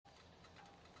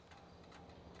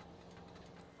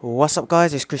What's up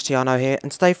guys, it's Cristiano here,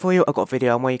 and today for you I've got a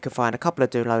video on where you can find a couple of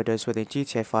Duneloaders within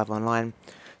GTA 5 Online.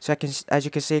 So as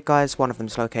you can see guys, one of them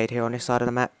is located here on this side of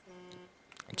the map,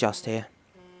 just here.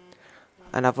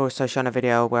 And I've also shown a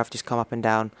video where I've just come up and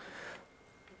down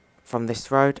from this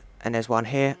road, and there's one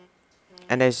here.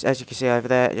 And there's, as you can see over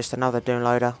there, just another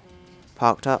Duneloader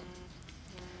parked up.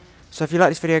 So if you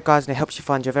like this video guys and it helps you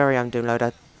find your very own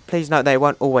Duneloader, please note that it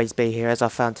won't always be here. As I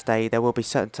found today, there will be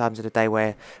certain times of the day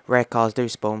where rare cars do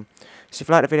spawn. So if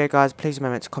you like the video guys, please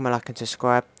remember to comment, like and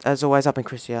subscribe. As always, I've been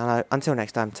Cristiano. Until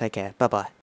next time, take care. Bye bye.